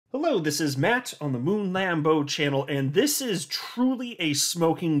Hello, this is Matt on the Moon Lambo channel, and this is truly a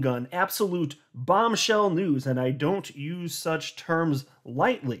smoking gun, absolute bombshell news, and I don't use such terms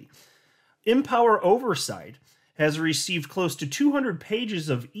lightly. Empower Oversight has received close to 200 pages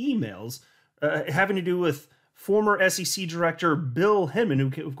of emails having to do with former SEC Director Bill Hinman,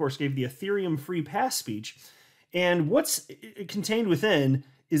 who of course gave the Ethereum free pass speech, and what's contained within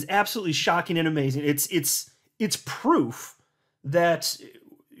is absolutely shocking and amazing. It's proof that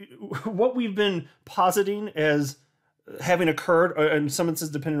what we've been positing as having occurred, in some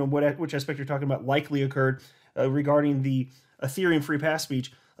instances, depending on which aspect you're talking about, likely occurred regarding the Ethereum free pass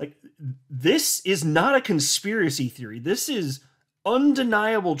speech. Like, this is not a conspiracy theory. This is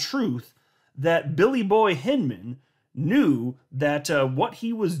undeniable truth that Billy Boy Hinman knew that what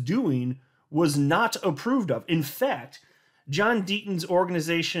he was doing was not approved of. In fact, John Deaton's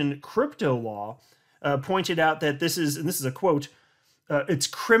organization Crypto Law pointed out that this is, and this is a quote, it's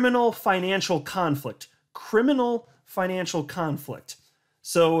criminal financial conflict. Criminal financial conflict.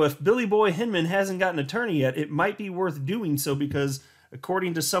 So if Billy Boy Hinman hasn't got an attorney yet, it might be worth doing so because,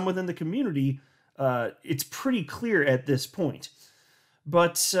 according to some within the community, it's pretty clear at this point.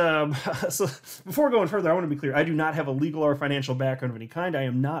 But so before going further, I want to be clear. I do not have a legal or financial background of any kind. I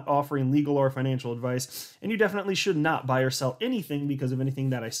am not offering legal or financial advice, and you definitely should not buy or sell anything because of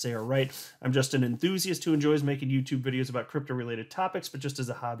anything that I say or write. I'm just an enthusiast who enjoys making YouTube videos about crypto-related topics, but just as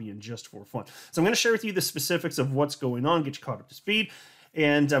a hobby and just for fun. So I'm going to share with you the specifics of what's going on, get you caught up to speed,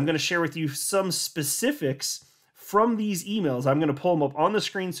 and I'm going to share with you some specifics from these emails. I'm going to pull them up on the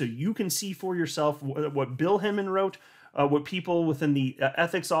screen so you can see for yourself what Bill Hinman wrote, what people within the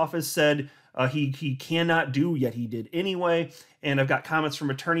ethics office said he cannot do, yet he did anyway. And I've got comments from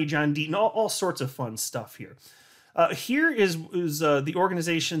attorney John Deaton, all sorts of fun stuff here. Here is the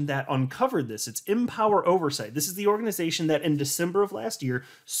organization that uncovered this. It's Empower Oversight. This is the organization that in December of last year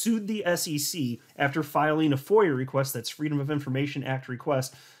sued the SEC after filing a FOIA request, that's Freedom of Information Act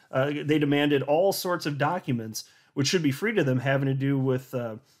request. They demanded all sorts of documents, which should be free to them, having to do with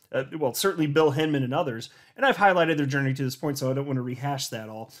well, certainly Bill Hinman and others. And I've highlighted their journey to this point, so I don't want to rehash that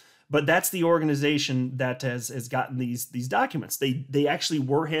all. But that's the organization that has gotten these documents. They actually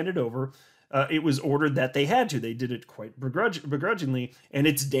were handed over. It was ordered that they had to. They did it quite begrudgingly, and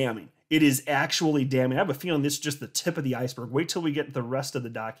it's damning. It is actually damning. I have a feeling this is just the tip of the iceberg. Wait till we get the rest of the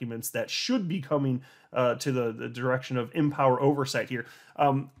documents that should be coming to the direction of Empower Oversight here.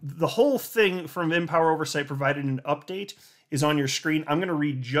 The whole thing from Empower Oversight provided an update is on your screen. I'm going to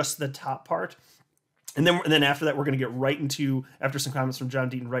read just the top part. And then after that, we're going to get right into, after some comments from John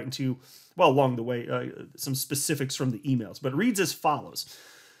Deaton, right into, well, along the way, some specifics from the emails. But it reads as follows.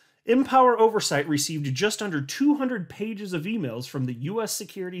 Empower Oversight received just under 200 pages of emails from the U.S.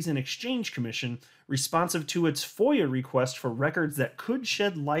 Securities and Exchange Commission responsive to its FOIA request for records that could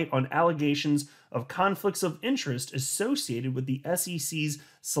shed light on allegations of conflicts of interest associated with the SEC's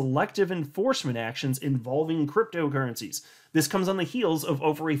selective enforcement actions involving cryptocurrencies. This comes on the heels of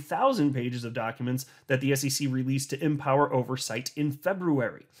over 1,000 pages of documents that the SEC released to Empower Oversight in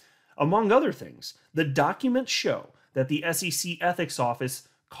February. Among other things, the documents show that the SEC Ethics Office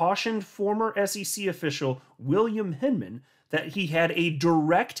cautioned former SEC official William Hinman that he had a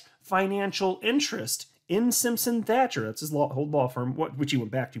direct financial interest in Simpson Thacher, that's his old law firm, which he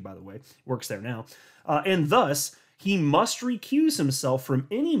went back to, by the way, works there now, and thus he must recuse himself from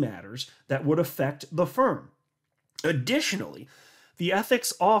any matters that would affect the firm. Additionally, the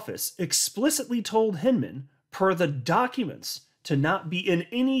ethics office explicitly told Hinman, per the documents, to not be in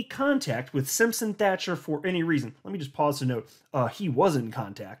any contact with Simpson Thacher for any reason. Let me just pause to note, he was in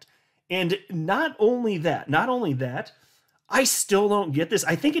contact. And not only that, I still don't get this.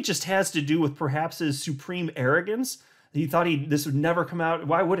 I think it just has to do with perhaps his supreme arrogance. He thought this would never come out.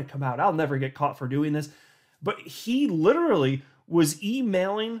 Why would it come out? I'll never get caught for doing this. But he literally was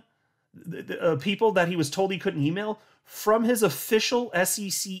emailing people that he was told he couldn't email from his official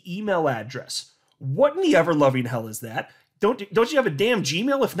SEC email address. What in the ever-loving hell is that? Don't you have a damn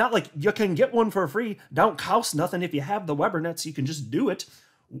Gmail? If not, like, you can get one for free. Don't cost nothing if you have the Webernet, so you can just do it.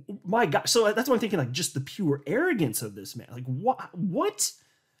 My God. So that's what I'm thinking, like, just the pure arrogance of this man. Like, what?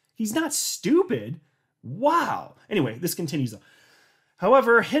 He's not stupid. Wow. Anyway, this continues though.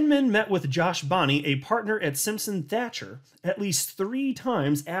 However, Hinman met with Josh Bonney, a partner at Simpson Thacher, at least 3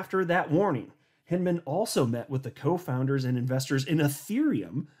 times after that warning. Hinman also met with the co-founders and investors in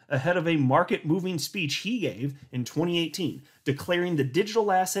Ethereum ahead of a market-moving speech he gave in 2018, declaring the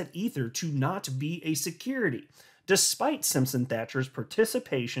digital asset Ether to not be a security, despite Simpson Thacher's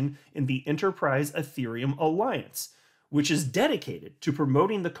participation in the Enterprise Ethereum Alliance, which is dedicated to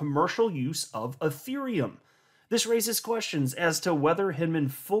promoting the commercial use of Ethereum. This raises questions as to whether Hinman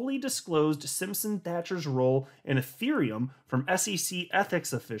fully disclosed Simpson-Thacher's role in Ethereum from SEC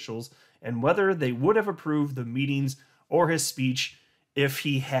ethics officials and whether they would have approved the meetings or his speech if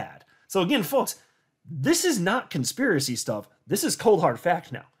he had. So again, folks, this is not conspiracy stuff. This is cold hard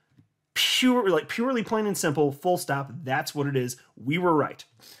fact now. Purely plain and simple, full stop. That's what it is. We were right.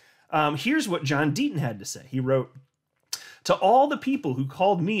 Here's what John Deaton had to say. He wrote, "To all the people who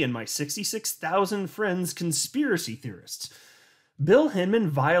called me and my 66,000 friends conspiracy theorists, Bill Hinman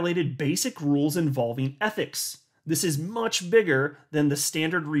violated basic rules involving ethics. This is much bigger than the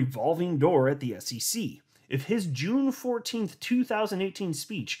standard revolving door at the SEC. If his June 14th, 2018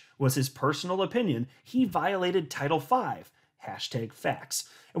 speech was his personal opinion, he violated Title V, #facts.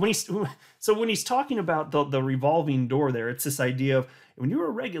 And when he's talking about the revolving door there, it's this idea of when you're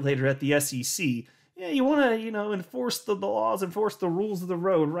a regulator at the SEC, yeah, you want to, enforce the laws, enforce the rules of the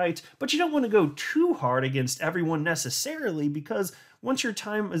road, right? But you don't want to go too hard against everyone necessarily, because once your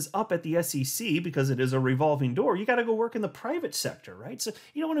time is up at the SEC, because it is a revolving door, you got to go work in the private sector, right? So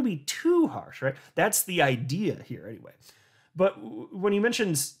you don't want to be too harsh, right? That's the idea here anyway. But when he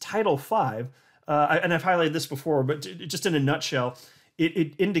mentions Title V, and I've highlighted this before, but just in a nutshell,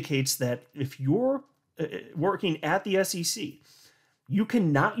 it indicates that if you're working at the SEC, you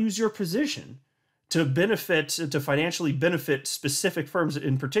cannot use your position to financially benefit specific firms,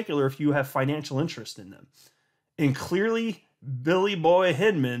 in particular if you have financial interest in them. And clearly, Billy Boy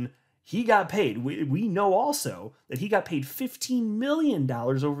Hinman, he got paid. We know also that he got paid $15 million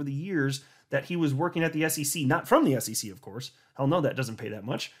over the years that he was working at the SEC. Not from the SEC, of course. Hell no, that doesn't pay that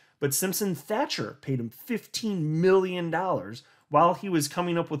much. But Simpson-Thacher paid him $15 million while he was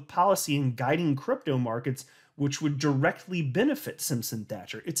coming up with policy and guiding crypto markets, which would directly benefit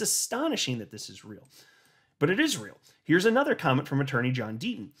Simpson-Thacher. It's astonishing that this is real. But it is real. Here's another comment from attorney John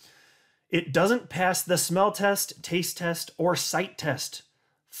Deaton. "It doesn't pass the smell test, taste test, or sight test.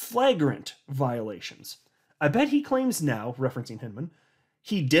 Flagrant violations. I bet he claims now," referencing Hinman,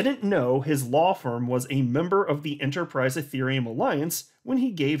 "he didn't know his law firm was a member of the Enterprise Ethereum Alliance when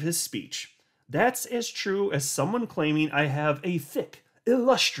he gave his speech. That's as true as someone claiming I have a thick,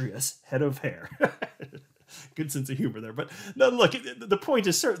 illustrious head of hair." Good sense of humor there. But no, look, the point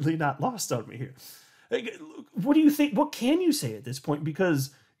is certainly not lost on me here. What do you think? What can you say at this point? Because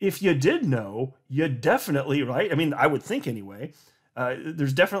if you did know, you definitely, right? I mean, I would think anyway.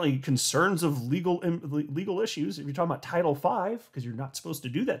 There's definitely concerns of legal issues. If you're talking about Title V, because you're not supposed to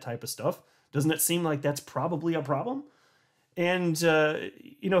do that type of stuff, doesn't it seem like that's probably a problem? And,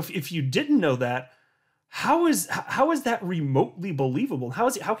 if you didn't know that, how is that remotely believable? How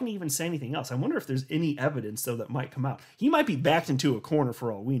can he even say anything else? I wonder if there's any evidence, though, that might come out. He might be backed into a corner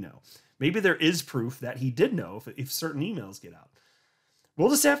for all we know. Maybe there is proof that he did know if certain emails get out. We'll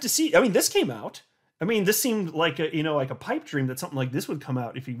just have to see. I mean, this came out. I mean, this seemed like a pipe dream that something like this would come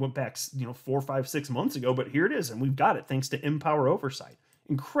out if he went back, 4, 5, 6 months ago. But here it is, and we've got it thanks to Empower Oversight.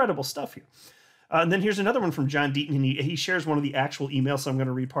 Incredible stuff here. And then here's another one from John Deaton, and he shares one of the actual emails, so I'm going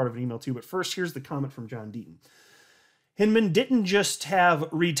to read part of an email too. But first, here's the comment from John Deaton. "Hinman didn't just have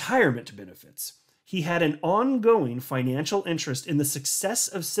retirement benefits. He had an ongoing financial interest in the success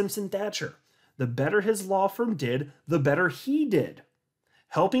of Simpson-Thacher. The better his law firm did, the better he did.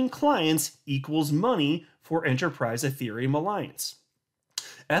 Helping clients equals money for Enterprise Ethereum Alliance.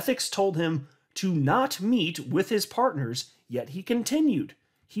 Ethics told him to not meet with his partners, yet he continued.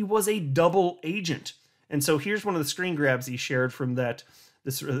 He was a double agent." And so here's one of the screen grabs he shared from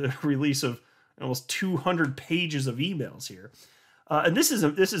this release of almost 200 pages of emails here. And this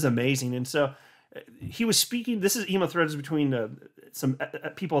is amazing. And so he was speaking. This is email threads between some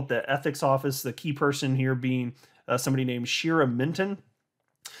people at the ethics office. The key person here being somebody named Shira Minton.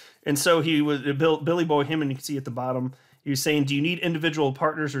 And so he was Billy Boy Hinman. You can see at the bottom. He was saying, "Do you need individual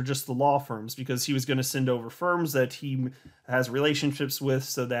partners or just the law firms?" Because he was going to send over firms that he has relationships with,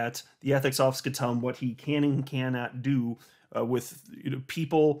 so that the ethics office could tell him what he can and cannot do with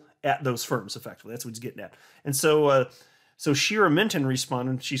people at those firms. Effectively, that's what he's getting at. And so Shira Minton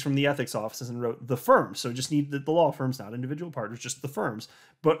responded. She's from the ethics offices and wrote, "The firms." So just need the law firms, not individual partners, just the firms.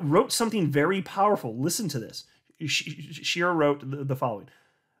 But wrote something very powerful. Listen to this. Shira wrote the following: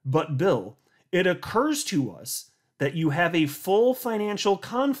 "But Bill, it occurs to us that you have a full financial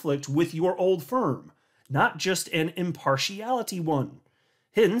conflict with your old firm, not just an impartiality one.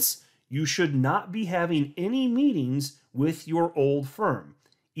 Hence, you should not be having any meetings with your old firm,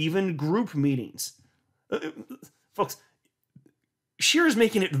 even group meetings." Folks, Shear's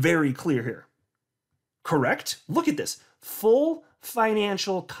making it very clear here. Correct? Look at this. Full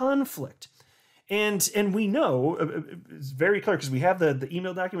financial conflict. And we know, it's very clear because we have the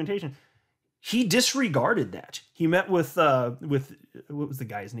email documentation. He disregarded that. He met with what was the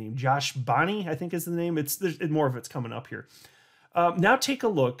guy's name? Josh Bonney, I think is the name. There's more of it's coming up here. Now take a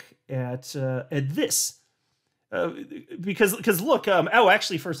look at this. Because look,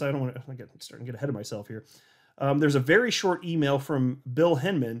 actually, first, I don't want to, I'm starting to get ahead of myself here. There's a very short email from Bill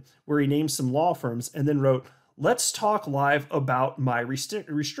Hinman where he named some law firms and then wrote, "Let's talk live about my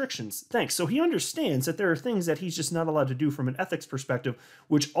restrictions. Thanks." So he understands that there are things that he's just not allowed to do from an ethics perspective,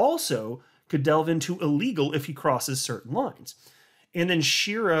 which also could delve into illegal if he crosses certain lines. And then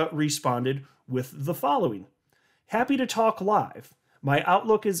Shira responded with the following: "Happy to talk live. My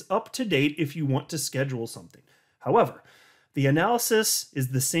Outlook is up to date if you want to schedule something. However, the analysis is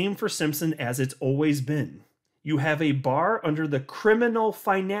the same for Simpson as it's always been. You have a bar under the criminal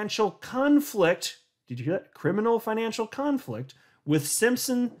financial conflict." Did you hear that? Criminal financial conflict with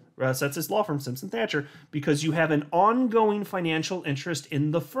Simpson, that's his law firm, Simpson Thacher, because you have an ongoing financial interest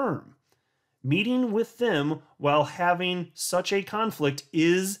in the firm. Meeting with them while having such a conflict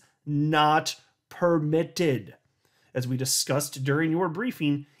is not permitted. As we discussed during your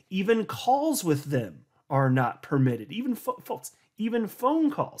briefing, even calls with them are not permitted. Even folks, even phone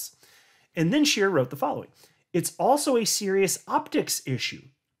calls. And then Scheer wrote the following: "It's also a serious optics issue.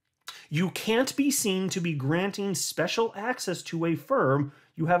 You can't be seen to be granting special access to a firm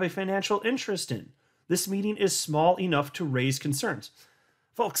you have a financial interest in. This meeting is small enough to raise concerns."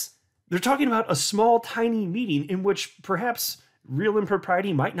 Folks, they're talking about a small, tiny meeting in which perhaps real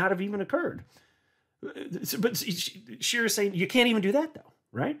impropriety might not have even occurred. But Scheer is saying you can't even do that, though,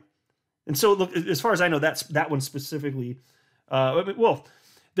 right? And so, look, as far as I know, that one specifically. Well,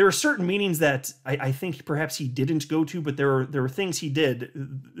 there are certain meetings that I think perhaps he didn't go to, but there were things he did.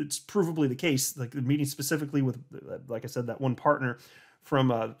 It's provably the case, like the meeting specifically with, like I said, that one partner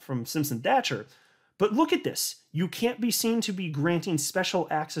from Simpson Thacher. But look at this. You can't be seen to be granting special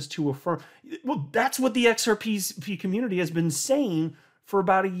access to a firm. Well, that's what the XRP community has been saying for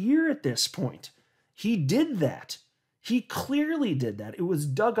about a year at this point. He did that. He clearly did that. It was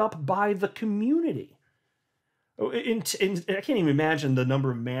dug up by the community. And I can't even imagine the number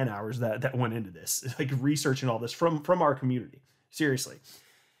of man hours that went into this, like researching all this from our community. Seriously.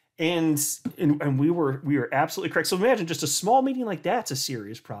 And we were absolutely correct. So imagine just a small meeting like that's a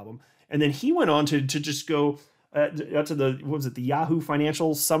serious problem. And then he went on to just go out to the Yahoo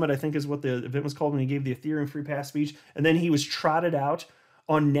Financial Summit, I think is what the event was called, when he gave the Ethereum free pass speech. And then he was trotted out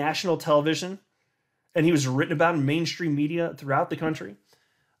on national television, and he was written about in mainstream media throughout the country.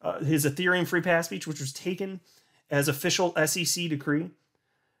 His Ethereum free pass speech, which was taken as official SEC decree.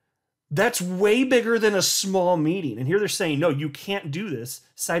 That's way bigger than a small meeting. And here they're saying, no, you can't do this,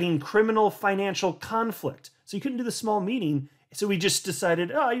 citing criminal financial conflict. So you couldn't do the small meeting. So we just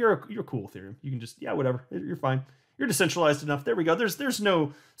decided, oh, you're cool, Ethereum. You can just, yeah, whatever. You're fine. You're decentralized enough. There we go. There's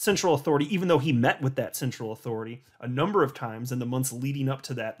no central authority, even though he met with that central authority a number of times in the months leading up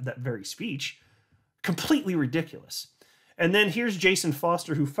to that very speech. Completely ridiculous. And then here's Jason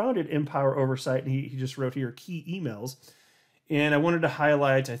Foster, who founded Empower Oversight, and he just wrote here key emails. And I wanted to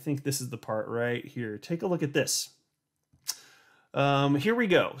highlight, I think this is the part right here. Take a look at this. Here we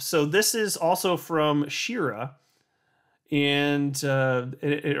go. So this is also from Shira, and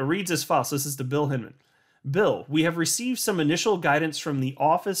it reads as follows. This is to Bill Hinman. "Bill, we have received some initial guidance from the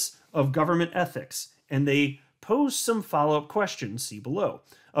Office of Government Ethics, and they pose some follow-up questions, see below.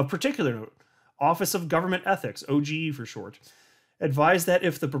 Of particular note, Office of Government Ethics, OGE for short, advised that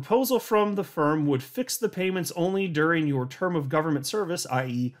if the proposal from the firm would fix the payments only during your term of government service,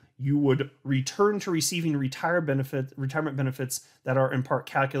 i.e. you would return to receiving retirement benefits that are in part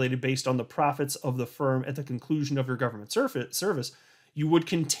calculated based on the profits of the firm at the conclusion of your government service, you would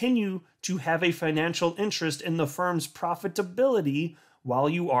continue to have a financial interest in the firm's profitability while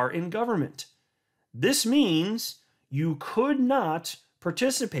you are in government. This means you could not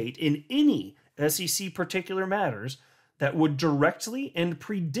participate in any SEC particular matters that would directly and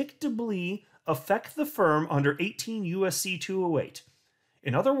predictably affect the firm under 18 U.S.C. 208.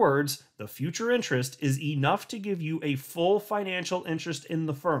 In other words, the future interest is enough to give you a full financial interest in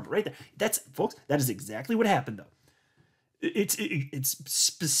the firm." Right there. That's, folks, that is exactly what happened, though. It's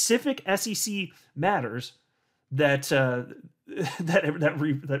specific SEC matters that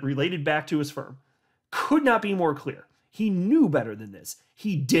related back to his firm. Could not be more clear. He knew better than this.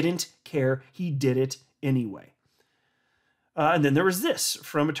 He didn't care. He did it anyway. And then there was this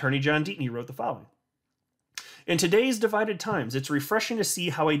from attorney John Deaton. He wrote the following: "In today's divided times, it's refreshing to see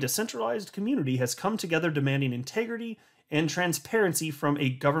how a decentralized community has come together demanding integrity and transparency from a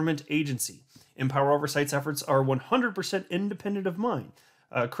government agency. Empower Oversight's efforts are 100% independent of mine.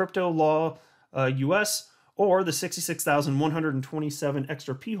 Crypto Law US or the 66,127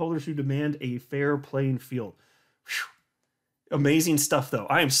 XRP holders who demand a fair playing field. Whew. Amazing stuff, though.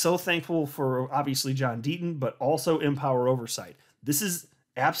 I am so thankful for, obviously, John Deaton, but also Empower Oversight. This is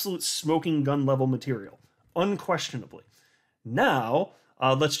absolute smoking gun level material, unquestionably. Now,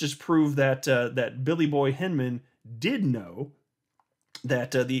 let's just prove that that Billy Boy Hinman did know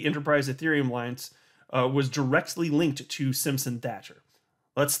that the Enterprise Ethereum Alliance was directly linked to Simpson Thatcher.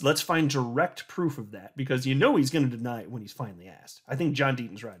 Let's find direct proof of that, because you know he's going to deny it when he's finally asked. I think John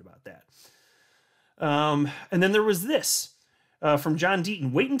Deaton's right about that. And then there was this from John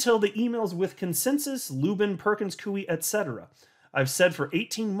Deaton. Wait until the emails with consensus, Lubin, Perkins, Cooey, etc. I've said for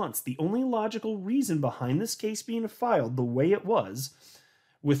 18 months, the only logical reason behind this case being filed the way it was,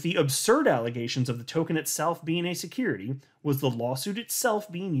 with the absurd allegations of the token itself being a security, was the lawsuit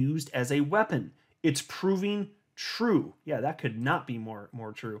itself being used as a weapon. It's proving true. Yeah, that could not be more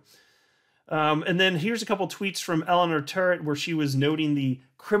true. And then here's a couple tweets from Eleanor Turret where she was noting the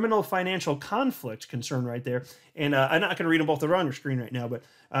criminal financial conflict concern right there. And I'm not going to read them both. They're on your screen right now. But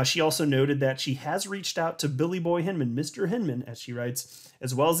she also noted that she has reached out to Billy Boy Hinman, Mr. Hinman, as she writes,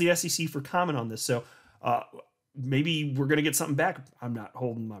 as well as the SEC for comment on this. So maybe we're going to get something back. I'm not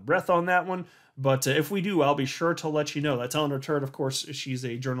holding my breath on that one. But if we do, I'll be sure to let you know. That's Eleanor Turret, of course. She's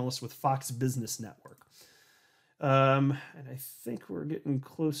a journalist with Fox Business Network. And I think we're getting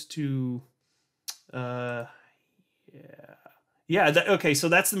close to... okay, so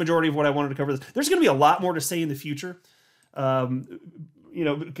that's the majority of what I wanted to cover. There's going to be a lot more to say in the future,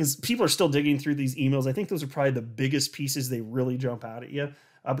 because people are still digging through these emails. I think those are probably the biggest pieces. They really jump out at you.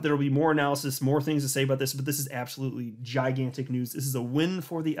 But there will be more analysis, more things to say about this, but this is absolutely gigantic news. This is a win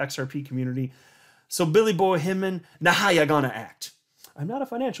for the XRP community. So Billy Boy Hinman, now how ya gonna act? I'm not a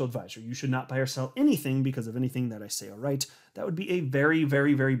financial advisor. You should not buy or sell anything because of anything that I say or write. That would be a very,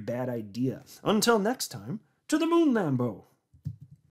 very, very bad idea. Until next time, to the moon, Lambo.